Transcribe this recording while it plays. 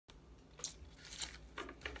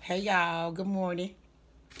Hey y'all, good morning.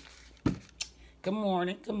 Good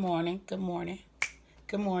morning. Good morning. Good morning.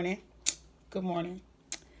 Good morning. Good morning.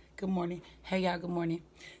 Good morning. Hey y'all, good morning.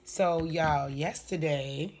 So y'all,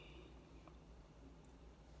 yesterday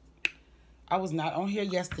I was not on here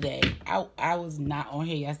yesterday. I was not on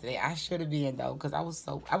here yesterday. I should have been though, because I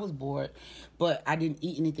was bored, but I didn't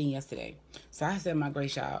eat anything yesterday. So I said my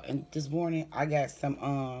grace, y'all. And this morning I got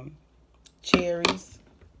some cherries.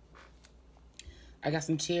 I got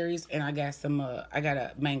some cherries and I got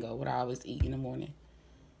a mango, what I always eat in the morning.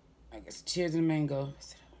 I got some cherries and mango.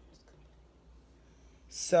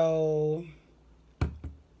 So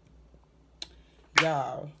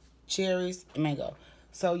y'all, cherries and mango.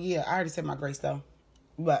 So yeah, I already said my grace though.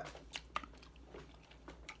 But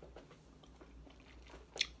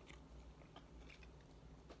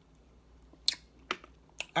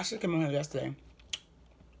I should come in here yesterday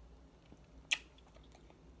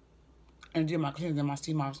and do my cleansing, my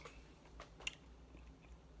sea moss,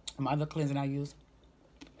 my other cleansing I use.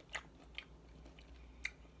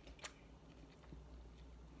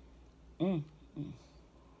 Mm.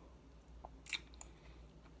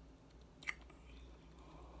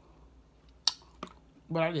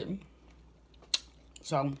 But I didn't.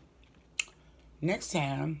 So next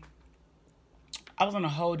time, I was on a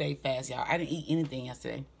whole day fast, y'all. I didn't eat anything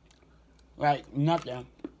yesterday. Like nothing.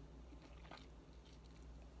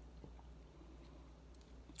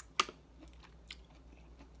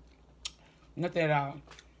 Nothing at all.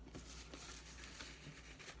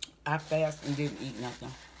 I fasted and didn't eat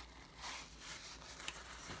nothing.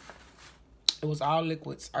 It was all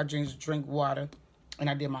liquids. I drink water, and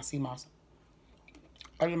I did my sea moss.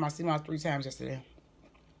 I did my sea moss 3 times yesterday.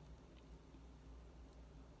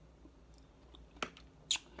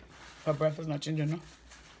 For breakfast, lunch, and dinner.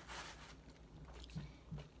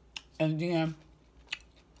 And then,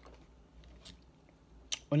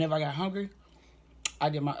 whenever I got hungry, I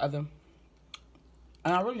did my other.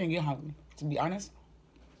 And I really didn't get hungry, to be honest.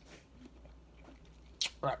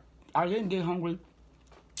 Right. I didn't get hungry,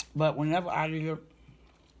 but whenever I did,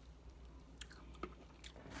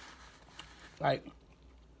 like,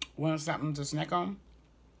 wanted something to snack on,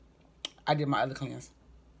 I did my other cleanse.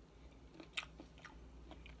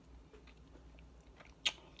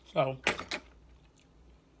 So,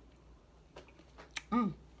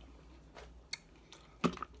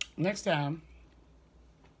 next time,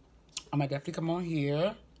 I'm going to definitely come on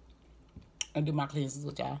here and do my cleanses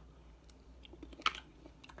with y'all.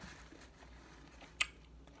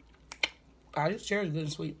 This cherry is good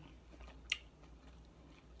and sweet.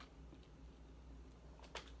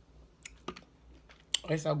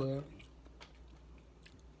 It's so good.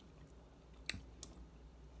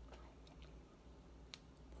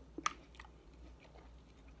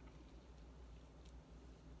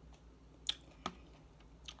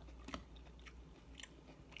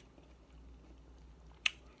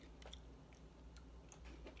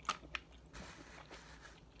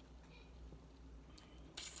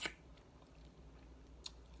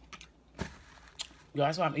 Yo,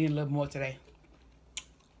 that's why I'm eating a little more today.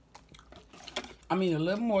 I'm eating a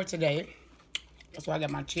little more today. That's why I got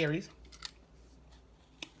my cherries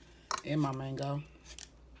and my mango.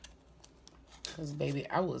 Because, baby,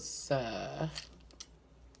 I was, said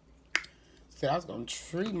I was going to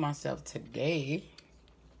treat myself today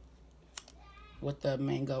with the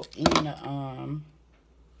mango and the,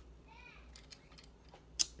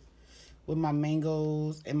 with my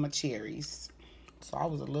mangoes and my cherries. So I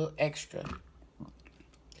was a little extra.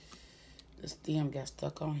 The stem got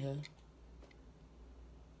stuck on here.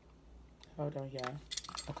 Hold on, y'all.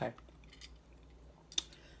 Okay.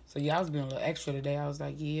 So y'all was being a little extra today. I was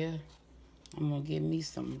like, yeah, I'm going to get me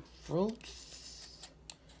some fruits.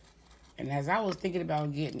 And as I was thinking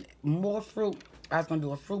about getting more fruit, I was going to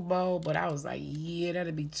do a fruit bowl. But I was like, yeah,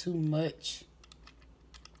 that'd be too much.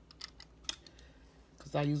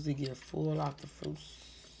 Because I usually get full off the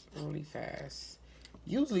fruits really fast.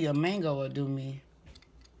 Usually a mango will do me.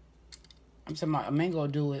 I'm talking about a mango will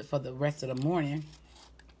do it for the rest of the morning.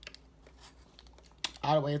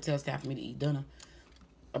 All the way until it's time for me to eat dinner.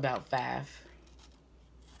 About 5.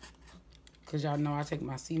 Because y'all know I take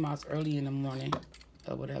my sea moss early in the morning.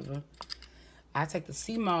 Or whatever. I take the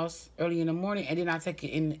sea moss early in the morning. And then I take it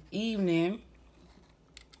in the evening.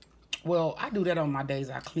 Well, I do that on my days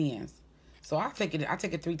I cleanse. So I take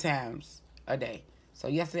it 3 times a day. So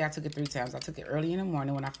yesterday I took it 3 times. I took it early in the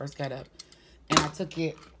morning when I first got up. And I took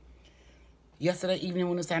it yesterday evening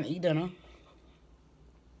when it was time to eat dinner.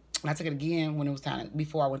 And I took it again when it was time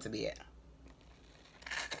before I went to bed.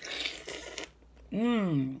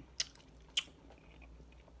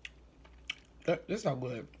 This is so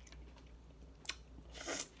good.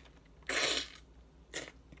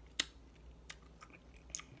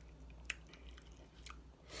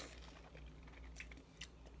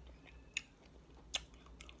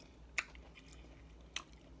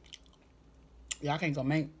 Yeah, I can't go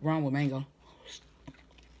wrong with mango.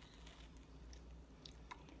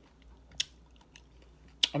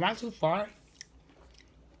 Am I too far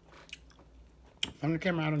from the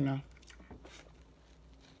camera? I don't know.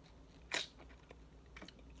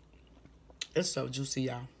 It's so juicy,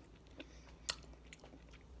 y'all.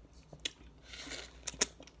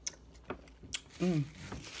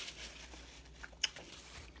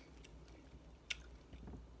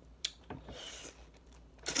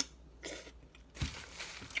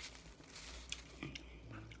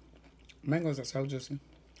 Mangoes are so juicy.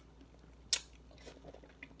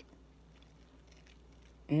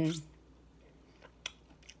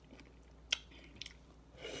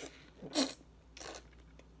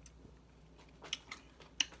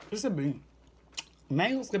 This would be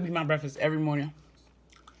mangoes could be my breakfast every morning.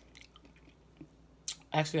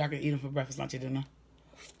 Actually, I could eat them for breakfast, lunch, and dinner.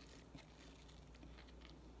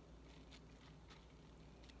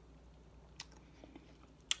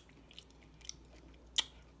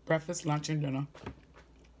 Breakfast, lunch, and dinner.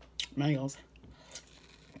 Mangoes.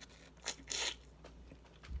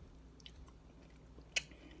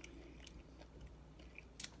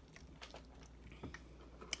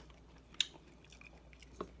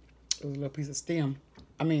 It was a little piece of stem.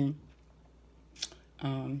 I mean,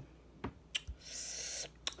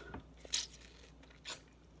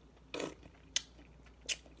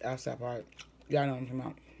 outside part. Y'all know what I'm talking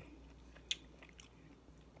about.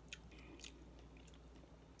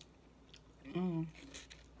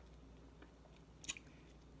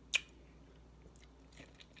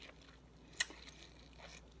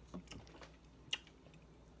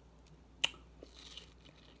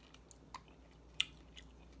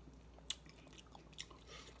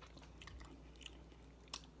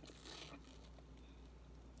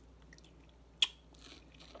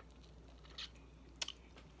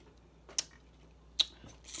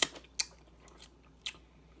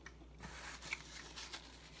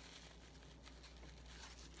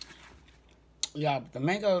 Yeah, but the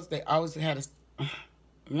mangoes, they always had a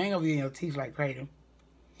mango be in your teeth like crazy.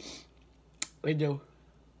 They do.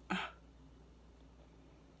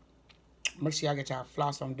 Make sure y'all get y'all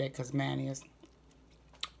floss on deck, because man is.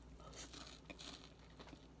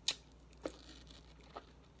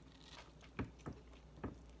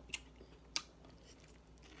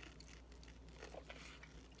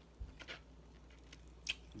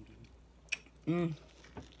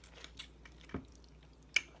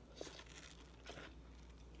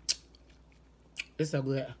 It's so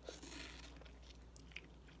good.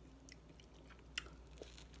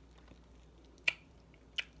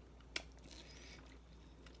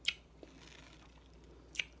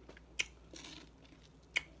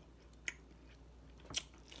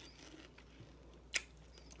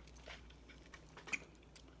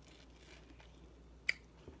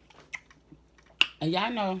 And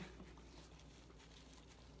y'all know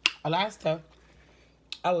a lot of stuff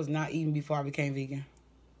I was not eating before I became vegan.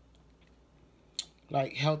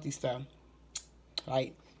 Like healthy stuff.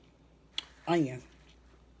 Like onions.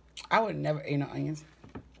 I would never eat no onions.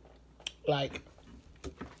 Like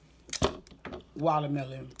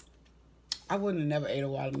watermelon. I wouldn't have never ate a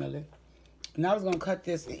watermelon. And I was going to cut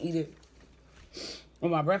this and eat it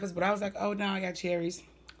with my breakfast, but I was like, oh, no, I got cherries.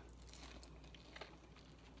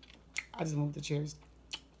 I just moved the cherries.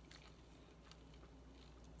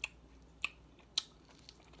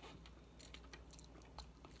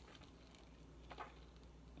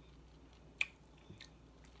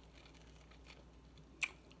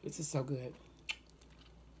 This is so good.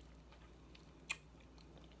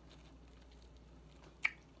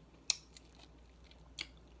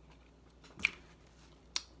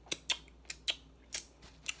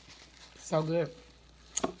 So good.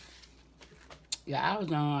 Yeah, I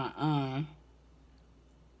was on,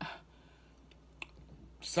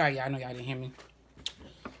 sorry, y'all, I know y'all didn't hear me.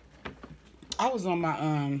 I was on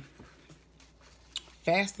my,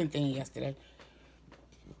 fasting thing yesterday.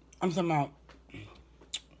 I'm talking about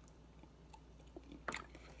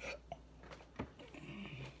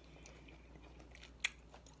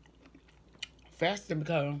fasting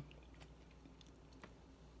because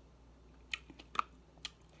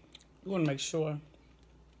you want to make sure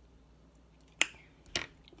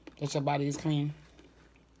that your body is clean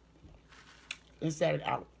and set it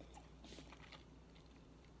out.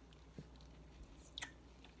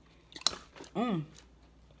 I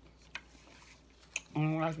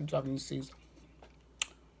don't like to talk in season.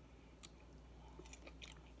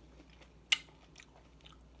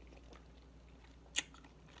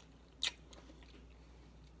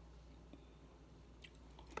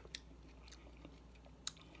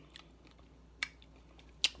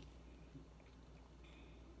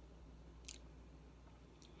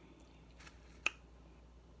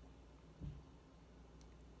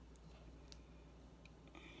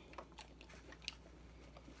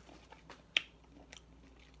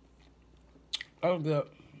 Oh, good.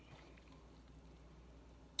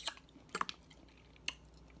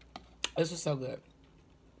 This is so good.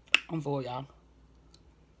 I'm full, y'all.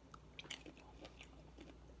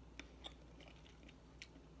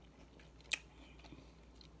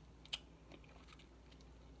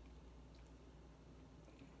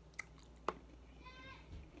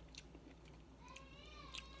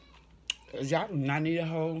 Y'all do not need a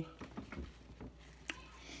whole.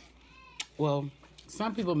 Well,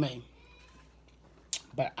 some people may,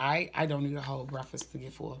 but I don't need a whole breakfast to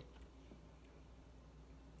get full.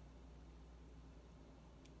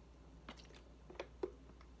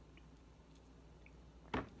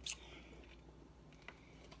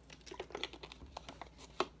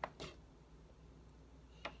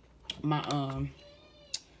 My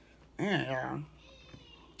yeah,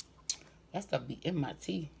 that stuff be in my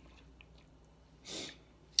teeth.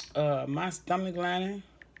 My stomach lining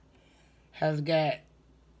has got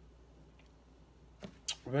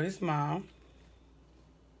really small,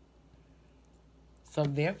 so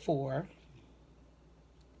therefore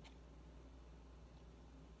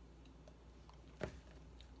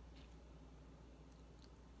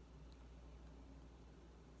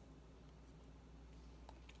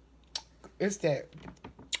it's that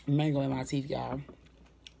mango in my teeth, y'all.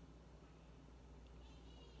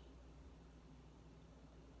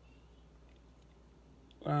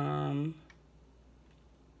 Um,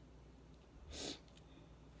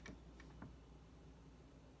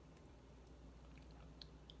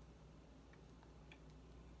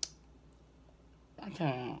 I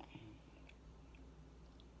can't.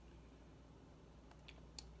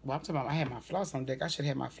 Well, I'm talking about I had my floss on deck. I should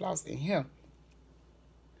have my floss in here.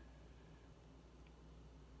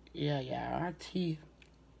 Yeah, our teeth.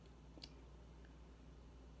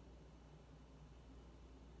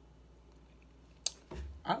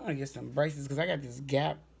 I want to get some braces because I got this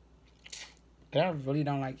gap, but I really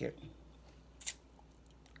don't like it.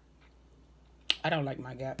 I don't like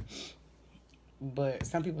my gap, but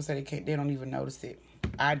some people say they can't. They don't even notice it.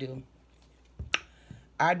 I do.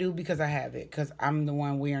 I do because I have it. Because I'm the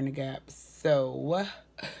one wearing the gap. So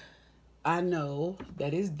I know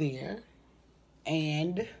that it's there,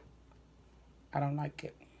 and I don't like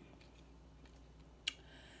it.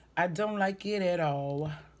 I don't like it at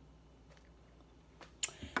all.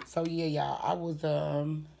 So yeah, y'all, I was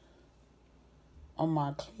on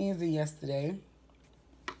my cleanser yesterday.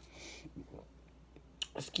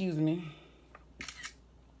 Excuse me.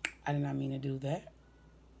 I did not mean to do that.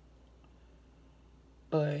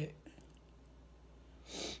 But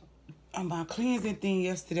on my cleansing thing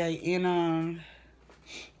yesterday, and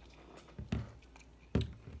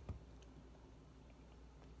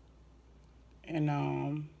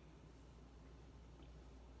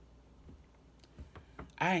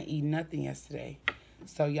I didn't eat nothing yesterday.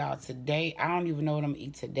 So y'all, today I don't even know what I'm gonna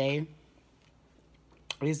eat today.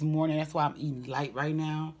 This morning, that's why I'm eating light right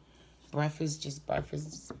now. Just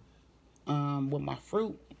breakfast with my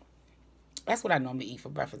fruit. That's what I normally eat for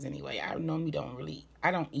breakfast anyway. I normally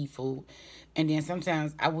I don't eat food. And then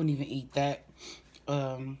sometimes I wouldn't even eat that.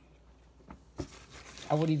 I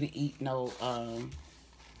wouldn't even eat no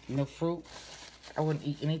fruit. I wouldn't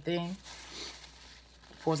eat anything.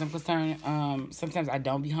 As far as I'm concerned, sometimes I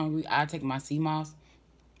don't be hungry. I take my sea moss,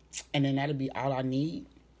 and then that'll be all I need.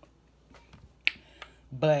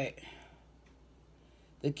 But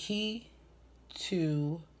the key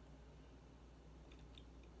to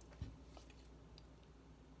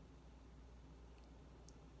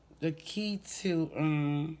the key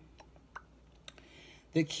to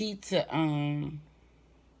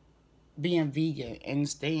being vegan and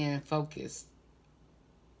staying focused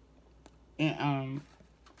and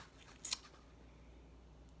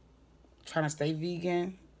trying to stay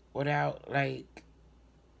vegan without like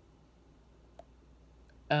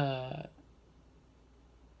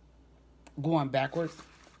going backwards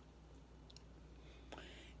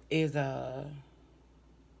is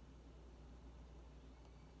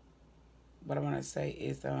what I want to say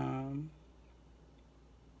is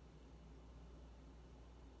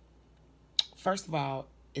first of all,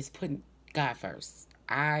 is putting God first.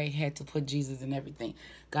 I had to put Jesus in everything.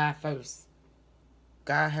 God first.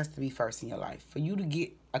 God has to be first in your life. For you to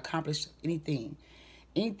accomplish anything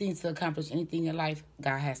to accomplish anything in your life,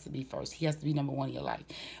 God has to be first. He has to be number one in your life.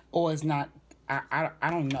 Or it's not, I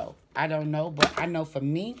don't know. I don't know, but I know for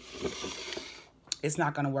me, it's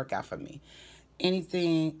not going to work out for me.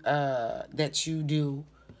 Anything that you do,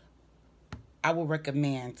 I would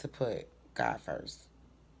recommend to put God first.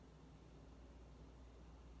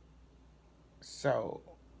 So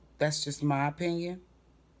that's just my opinion.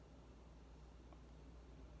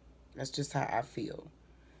 That's just how I feel.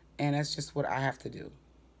 And that's just what I have to do.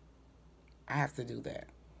 I have to do that.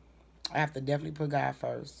 I have to definitely put God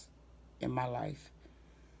first in my life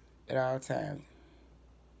at all times.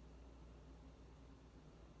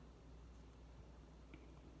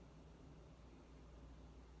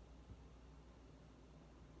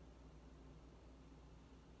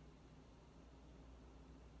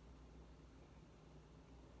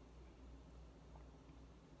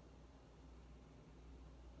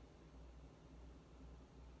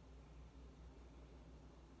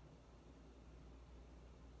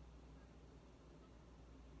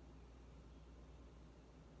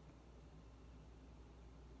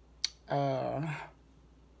 Uh,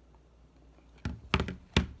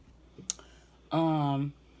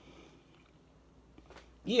 um,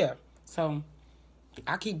 yeah. So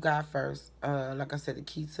I keep God first. Like I said, the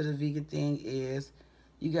key to the vegan thing is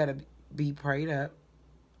you gotta be prayed up.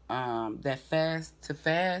 That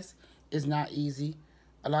fast is not easy.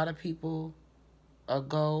 A lot of people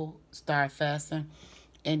go start fasting,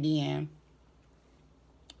 and then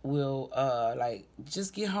will like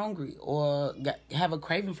just get hungry or have a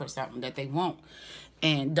craving for something that they want,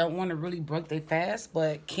 and don't want to really break their fast,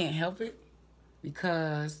 but can't help it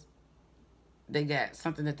because they got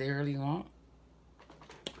something that they really want.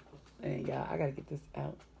 And y'all, I gotta get this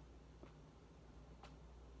out.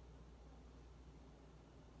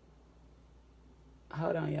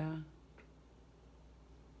 Hold on, y'all.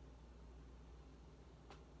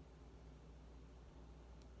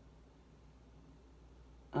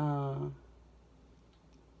 Uh,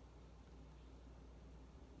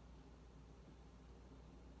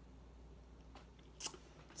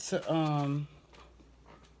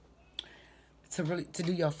 to really to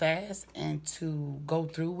do your fast and to go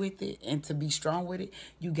through with it and to be strong with it,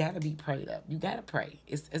 you gotta be prayed up. You gotta pray.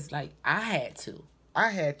 It's like I had to.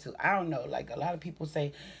 I had to. I don't know. Like a lot of people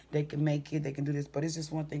say they can make it, they can do this, but it's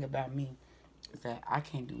just one thing about me is that I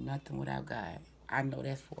can't do nothing without God. I know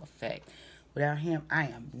that for a fact. Without Him, I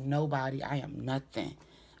am nobody. I am nothing.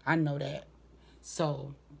 I know that.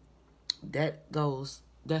 So that goes.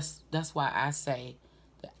 That's why I say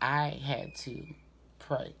that I had to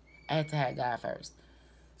pray. I had to have God first.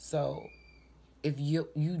 So if you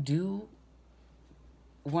do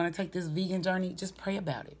want to take this vegan journey, just pray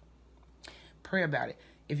about it. Pray about it.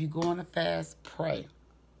 If you go on a fast, pray.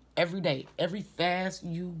 Every day, every fast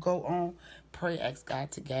you go on, pray, ask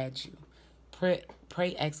God to guide you.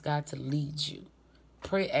 Pray, ask God to lead you.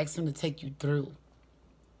 Pray, ask Him to take you through.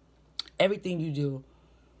 Everything you do,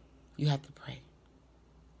 you have to pray.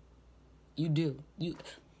 You do.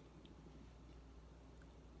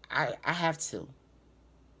 I have to.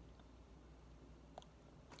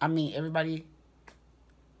 I mean, everybody.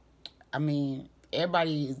 I mean,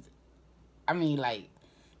 everybody is. I mean, like,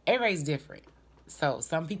 everybody's different. So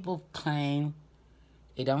some people claim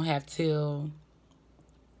they don't have till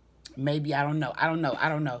maybe I don't know.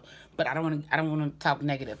 But I don't want to talk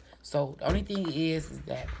negative. So the only thing is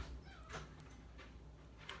that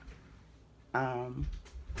um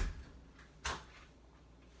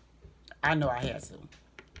I know I had to.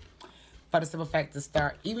 For the simple fact to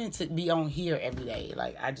start, even to be on here every day,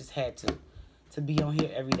 like I just had to be on here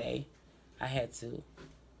every day. I had to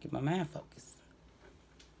get my mind focused.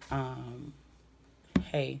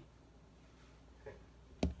 Hey,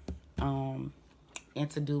 and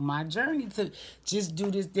to do my journey, to just do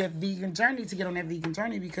that vegan journey, to get on that vegan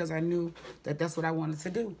journey, because I knew that that's what I wanted to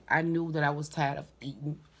do. I knew that I was tired of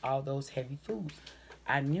eating all those heavy foods.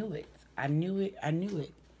 I knew it. I knew it. I knew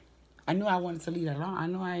it. I knew I wanted to leave that alone. I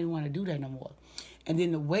knew I didn't want to do that no more. And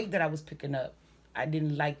then the weight that I was picking up, I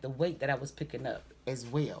didn't like the weight that I was picking up as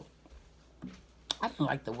well. I didn't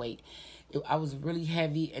like the weight. I was really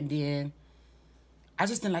heavy, and then I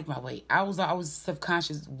just didn't like my weight. I was always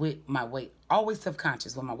subconscious with my weight. Always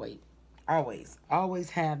subconscious with my weight. Always. Always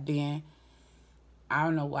have been. I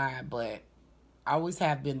don't know why, but I always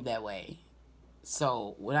have been that way.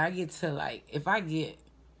 So when I get to like, if I get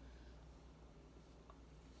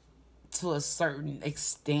to a certain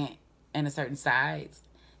extent and a certain size,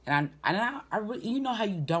 I really, you know how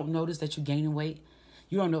you don't notice that you're gaining weight?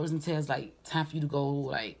 You don't notice until it's like time for you to go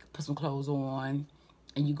like put some clothes on,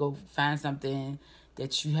 and you go find something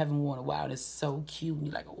that you haven't worn in a while and it's so cute, and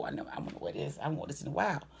you're like, oh, I want to wear this. I haven't worn this in a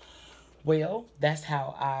while. Well, that's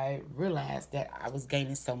how I realized that I was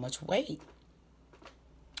gaining so much weight.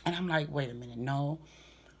 And I'm like, wait a minute, no,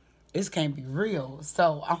 this can't be real.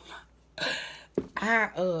 So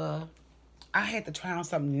I had to try on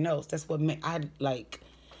something else. That's what made I like.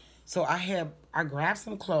 So I grabbed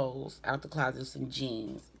some clothes out the closet, some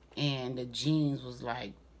jeans, and the jeans was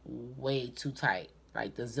like way too tight.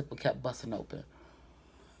 Like the zipper kept busting open.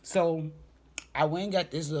 So I went and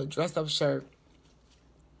got this little dress up shirt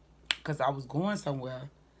because I was going somewhere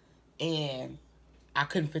and I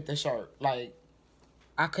couldn't fit the shirt. Like,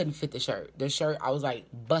 I couldn't fit the shirt. The shirt, I was like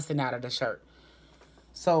busting out of the shirt.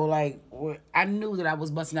 So, like, I knew that I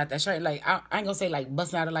was busting out that shirt. Like, I ain't gonna say like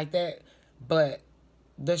busting out it like that, but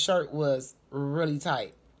the shirt was really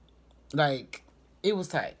tight. Like, it was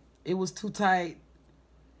tight. It was too tight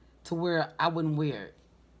to where I wouldn't wear it.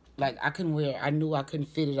 Like, I couldn't wear it. I knew I couldn't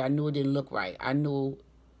fit it. I knew it didn't look right. I knew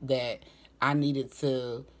that I needed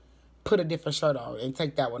to put a different shirt on and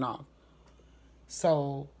take that one off.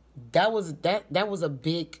 So that was a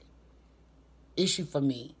big issue for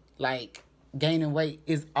me. Like, gaining weight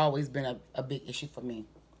has always been a big issue for me.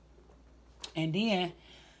 And then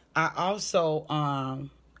I also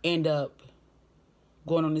end up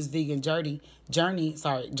going on this vegan journey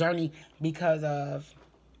because of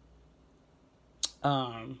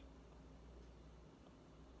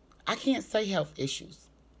I can't say health issues.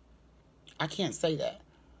 I can't say that.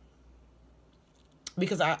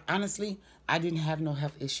 Because I didn't have no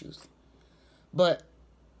health issues. But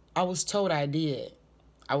I was told I did.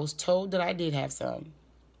 I was told that I did have some.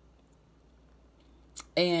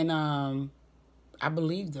 And I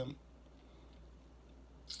believed him.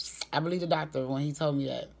 I believed the doctor when he told me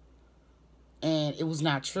that. And it was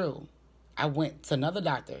not true. I went to another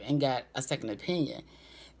doctor and got a second opinion.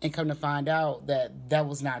 And come to find out that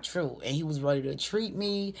was not true. And he was ready to treat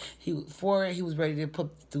me. He was ready to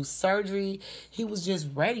put through surgery. He was just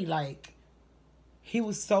ready. Like, he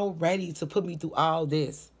was so ready to put me through all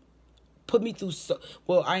this. Put me through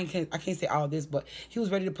I can't say all this, but he was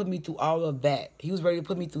ready to put me through all of that. He was ready to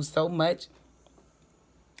put me through so much.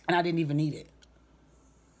 And I didn't even need it.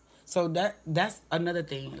 So that's another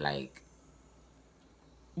thing. Like,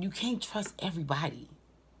 you can't trust everybody.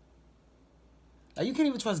 Like, you can't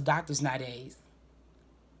even trust doctors nowadays.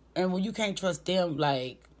 And when you can't trust them,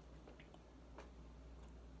 like,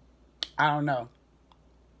 I don't know.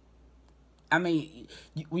 I mean,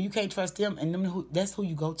 when you can't trust them, and that's who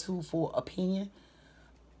you go to for opinion,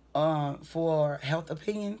 for health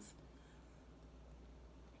opinions.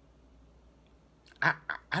 I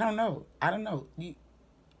don't know. I don't know.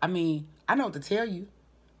 I mean, I know what to tell you.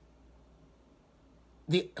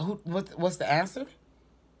 What's the answer?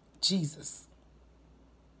 Jesus.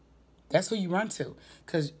 That's who you run to.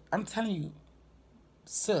 Because I'm telling you,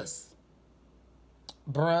 sis,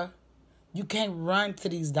 bruh, you can't run to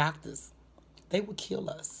these doctors. They will kill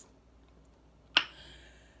us.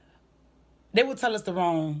 They will tell us the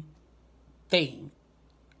wrong thing.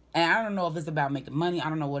 And I don't know if it's about making money. I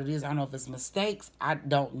don't know what it is. I don't know if it's mistakes. I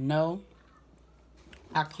don't know.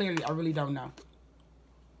 I really don't know.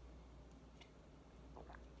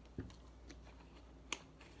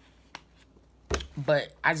 But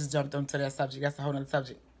I just jumped onto that subject. That's a whole other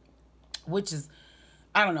subject. Which is,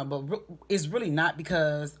 I don't know, but it's really not,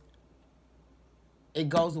 because it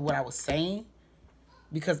goes with what I was saying.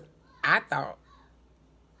 Because I thought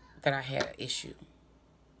that I had an issue.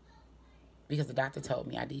 Because the doctor told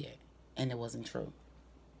me I did. And it wasn't true.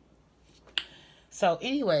 So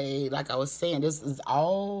anyway, like I was saying, this is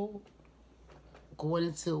all going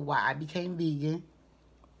into why I became vegan.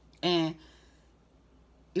 And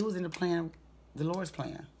it was in the plan, the Lord's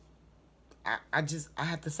plan. I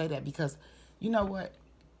have to say that, because you know what?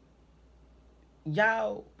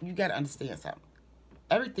 Y'all, you got to understand something.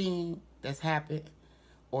 Everything that's happened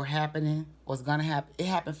or happening or is going to happen, it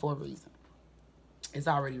happened for a reason. It's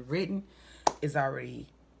already written. It's already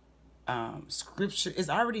scripture. It's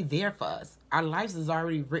already there for us. Our lives is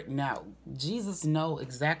already written out. Jesus knows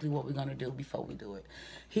exactly what we're going to do before we do it.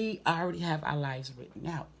 He already have our lives written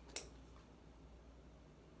out.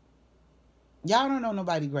 Y'all don't know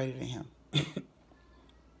nobody greater than him.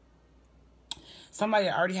 Somebody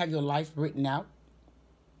that already have your life written out.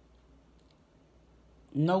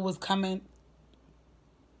 Know what's coming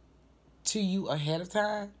to you ahead of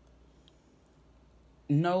time.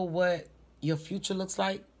 Know what your future looks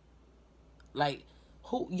like. Like,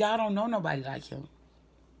 y'all don't know nobody like him.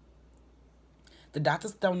 The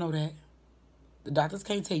doctors don't know that. The doctors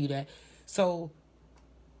can't tell you that. So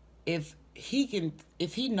if Jesus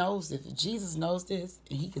knows this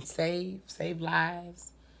and he can save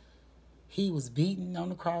lives, he was beaten on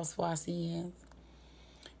the cross for our sins.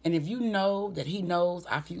 And if you know that he knows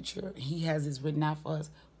our future, he has this written out for us,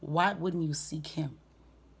 why wouldn't you seek him?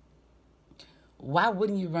 Why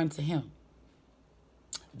wouldn't you run to him?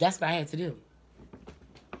 That's what I had to do.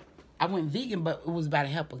 I went vegan, but it was by the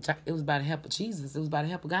help of Jesus. It was by the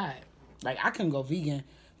help of God. Like, I couldn't go vegan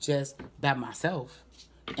just by myself.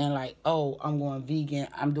 And like, oh, I'm going vegan.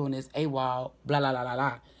 I'm doing this AWOL, blah, blah, blah, blah,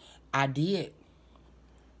 blah. I did.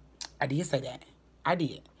 I did say that. I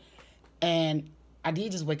did. And I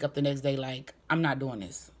did just wake up the next day like, I'm not doing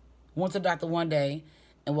this. Went to the doctor one day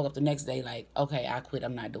and woke up the next day like, okay, I quit.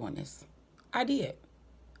 I'm not doing this. I did.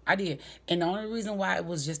 I did. And the only reason why it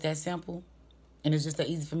was just that simple and it's just that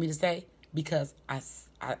easy for me to say, because I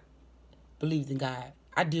believed in God.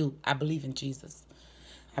 I do. I believe in Jesus.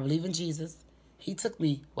 I believe in Jesus. He took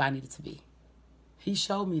me where I needed to be. He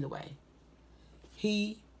showed me the way.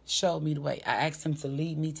 He showed me the way. I asked him to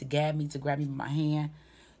lead me, to guide me, to grab me by my hand,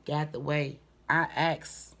 guide the way. I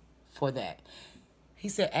asked for that. He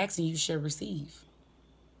said, ask and you shall receive.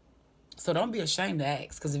 So don't be ashamed to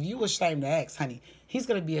ask. Because if you were ashamed to ask, honey, he's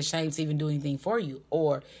going to be ashamed to even do anything for you.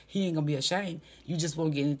 Or he ain't going to be ashamed. You just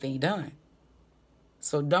won't get anything done.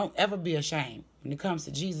 So don't ever be ashamed. When it comes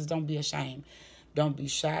to Jesus, don't be ashamed. Don't be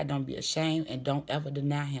shy. Don't be ashamed. And don't ever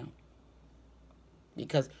deny him.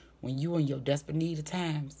 Because when you in your desperate need of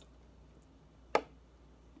times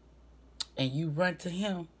and you run to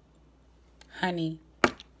him, honey,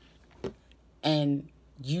 and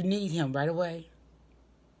you need him right away,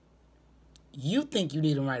 you think you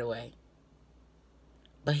need him right away,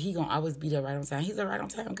 but he gonna always be there right on time. He's a right on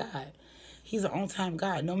time God. He's an on time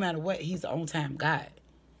God. No matter what, he's an on time God.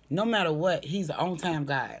 No matter what, he's an on time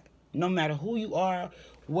God. No matter who you are,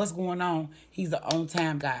 what's going on, he's an on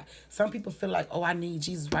time God. Some people feel like, oh, I need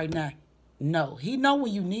Jesus right now. No, he know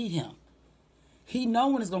when you need him. He know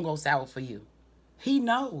when it's gonna go sour for you. He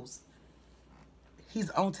knows. He's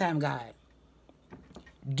an on time God.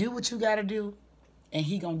 Do what you gotta do, and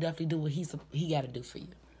he gonna definitely do what he gotta do for you.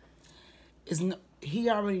 He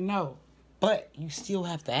already know, but you still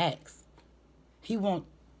have to ask. He want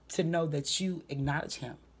to know that you acknowledge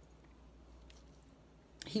him.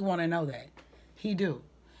 He want to know that. He do.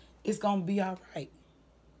 It's gonna be all right.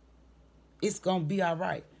 It's gonna be all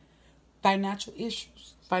right. Financial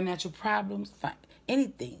issues, financial problems,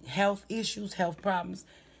 anything, health issues, health problems,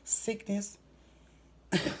 sickness.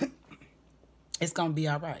 It's gonna be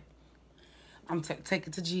all right. Take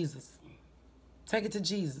it to Jesus. Take it to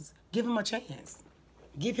Jesus. Give him a chance.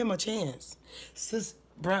 Give him a chance. Sis,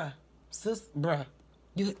 bruh.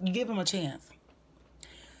 You give him a chance.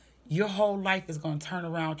 Your whole life is going to turn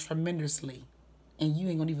around tremendously. And you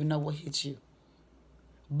ain't going to even know what hit you.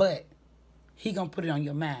 But he going to put it on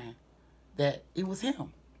your mind that it was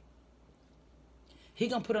him. He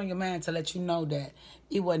going to put it on your mind to let you know that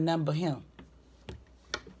it wasn't nothing but him.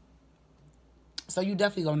 So you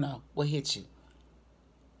definitely going to know what hit you.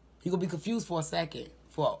 You're going to be confused for a second.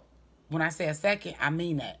 When I say a second, I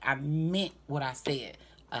mean that. I meant what I said.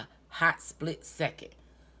 A hot split second.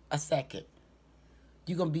 A second.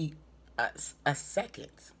 You're going to be a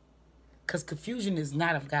second. Because confusion is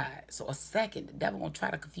not of God. So a second. The devil going to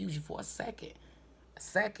try to confuse you for a second. A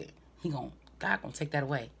second. God going to take that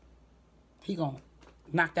away. He going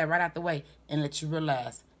to knock that right out the way and let you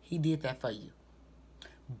realize he did that for you.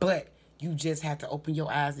 But you just have to open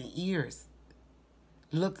your eyes and ears.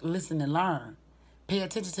 Look, listen, and learn. Pay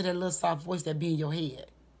attention to that little soft voice that be in your head.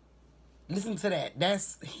 Listen to that.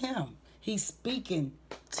 That's him. He's speaking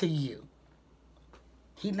to you.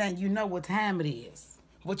 He letting you know what time it is,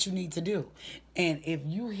 what you need to do. And if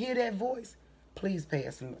you hear that voice, please pay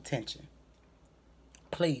us some attention.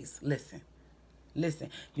 Please listen. Listen.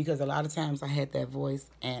 Because a lot of times I had that voice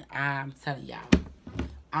and I'm telling y'all,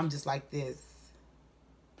 I'm just like this.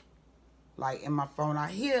 Like in my phone, I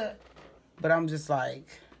hear, but I'm just like,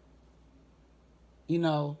 I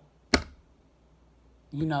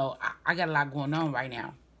got a lot going on right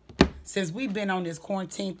now. Since we've been on this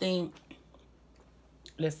quarantine thing,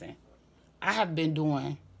 listen, I have been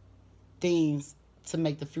doing things to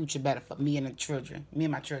make the future better for me and my children.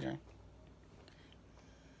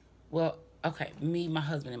 Well, okay, me, my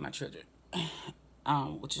husband, and my children,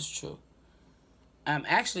 which is true.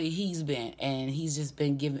 Actually, he's just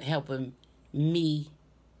been helping me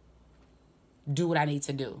do what I need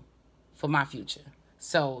to do for my future.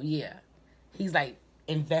 So, yeah, he's like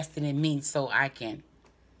investing in me so I can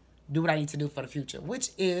do what I need to do for the future, which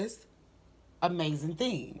is amazing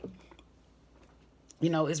thing.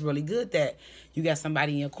 It's really good that you got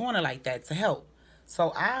somebody in your corner like that to help.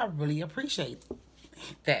 So I really appreciate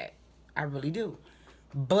that. I really do.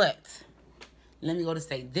 But let me go to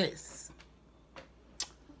say this.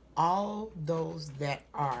 All those that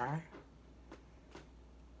are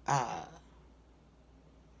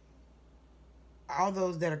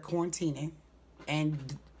quarantining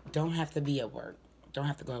and don't have to be at work, don't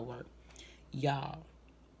have to go to work, y'all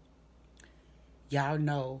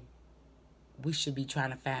know we should be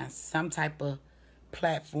trying to find some type of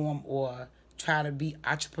platform or try to be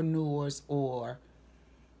entrepreneurs or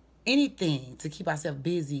anything to keep ourselves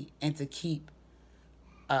busy and to keep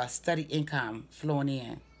steady income flowing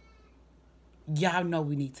in. Y'all know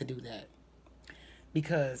we need to do that.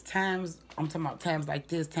 Because times, I'm talking about times like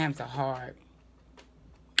this, times are hard.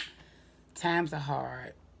 Times are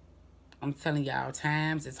hard. I'm telling y'all,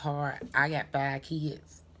 times is hard. I got 5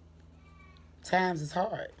 kids. Times is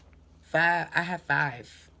hard. I have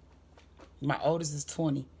 5. My oldest is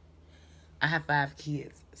 20. I have 5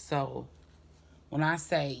 kids. So when I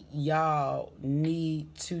say y'all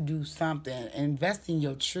need to do something, invest in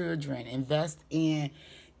your children, invest in,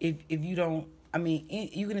 if you don't, I mean,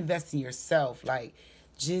 you can invest in yourself. Like,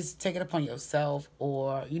 just take it upon yourself,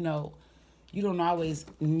 or, you know, you don't always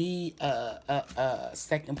need a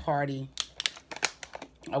second party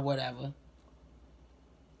or whatever.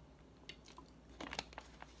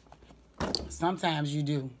 Sometimes you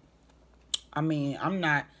do. I mean, I'm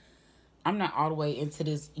not all the way into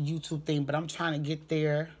this YouTube thing, but I'm trying to get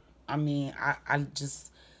there. I mean, I'm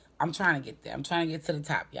trying to get there. I'm trying to get to the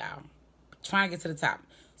top, y'all. Trying to get to the top.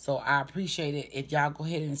 So I appreciate it if y'all go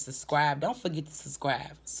ahead and subscribe. Don't forget to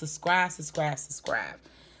subscribe. Subscribe.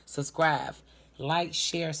 Like,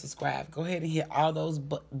 share, subscribe. Go ahead and hit all those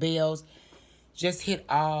bells. Just hit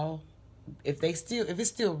all. If it's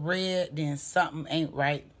still red, then something ain't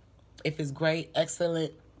right. If it's great,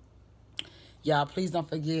 excellent. Y'all, please don't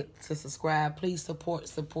forget to subscribe. Please support.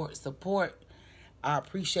 I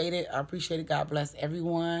appreciate it. God bless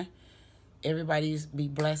everyone. Everybody be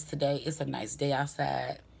blessed today. It's a nice day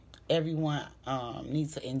outside. Everyone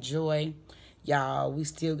needs to enjoy. Y'all, we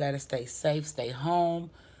still got to stay safe, stay home,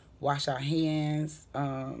 wash our hands.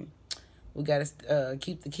 We got to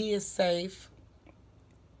keep the kids safe.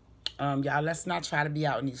 Y'all, let's not try to be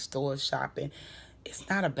out in these stores shopping. It's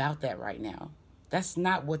not about that right now. That's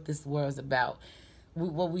not what this world is about.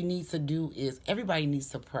 What we need to do is everybody needs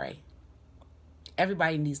to pray.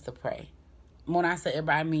 Everybody needs to pray. When I say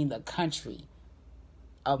everybody, I mean the country,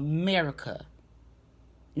 America.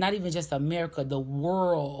 Not even just America, the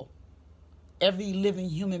world. Every living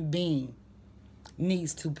human being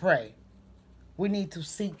needs to pray. We need to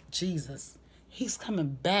seek Jesus. He's coming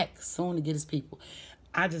back soon to get his people.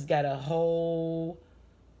 I just got a whole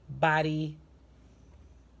body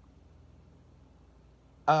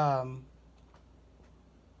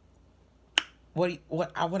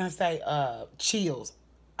when I say chills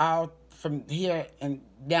all from here and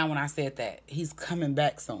down when I said that. He's coming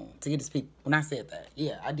back soon to get his people. When I said that,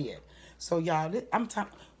 yeah, I did. So y'all, I'm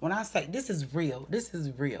talking, when I say this is real,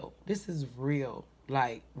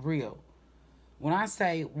 like real. When I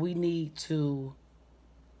say we need to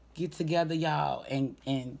get together, y'all,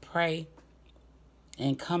 and pray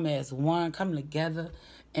and come as one, come together,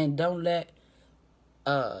 and don't let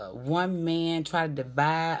one man try to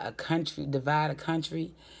divide a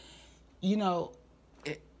country. You know,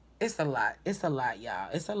 it's a lot. It's a lot, y'all.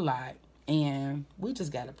 It's a lot. And we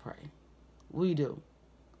just got to pray. We do.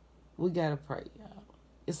 We got to pray, y'all.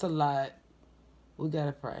 It's a lot. We got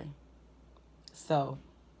to pray. So,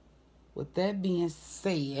 with that being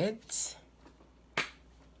said,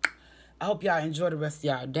 I hope y'all enjoy the rest of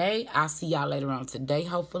y'all day. I'll see y'all later on today,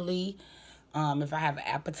 hopefully. If I have an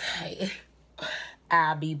appetite,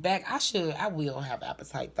 I'll be back. I will have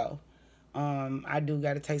appetite, though. I do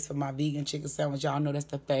got a taste for my vegan chicken sandwich. Y'all know that's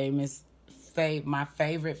the my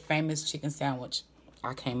favorite famous chicken sandwich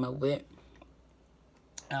I came up with.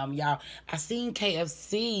 Y'all, I seen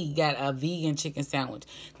KFC got a vegan chicken sandwich.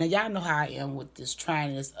 Now, y'all know how I am with this,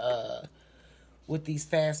 trying this, with these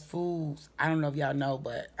fast foods. I don't know if y'all know,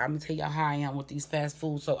 but I'm going to tell y'all how I am with these fast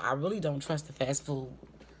foods. So, I really don't trust the fast food,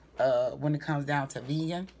 when it comes down to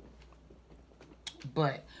vegan.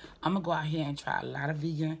 But, I'm going to go out here and try a lot of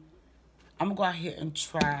vegan. I'm going to go out here and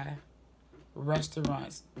try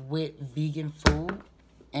restaurants with vegan food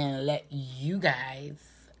and let you guys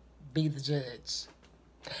be the judge.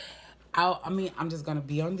 I'm just gonna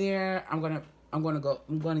be on there. I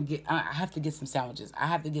have to get some sandwiches. I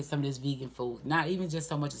have to get some of this vegan food. Not even just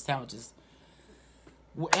so much as sandwiches.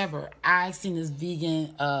 Whatever. I seen this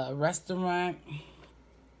vegan restaurant.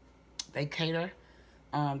 They cater.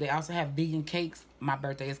 They also have vegan cakes. My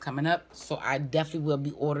birthday is coming up, so I definitely will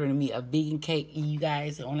be ordering me a vegan cake. You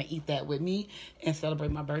guys want to eat that with me and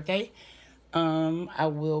celebrate my birthday? I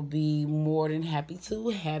will be more than happy to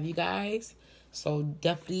have you guys. So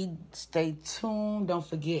definitely stay tuned. Don't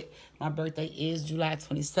forget, my birthday is July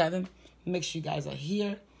 27th. Make sure you guys are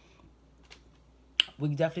here.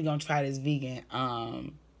 We definitely gonna try this vegan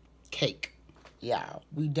cake. Yeah,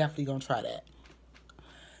 we definitely gonna try that.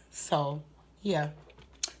 So, yeah.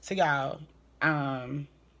 So, y'all, I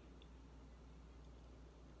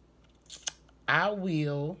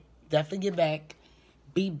will definitely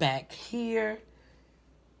be back here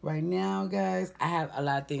right now, guys, I have a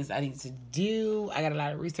lot of things I need to do. I got a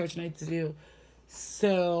lot of research I need to do.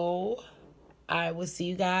 So, I will see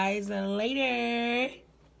you guys later.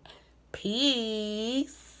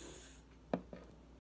 Peace.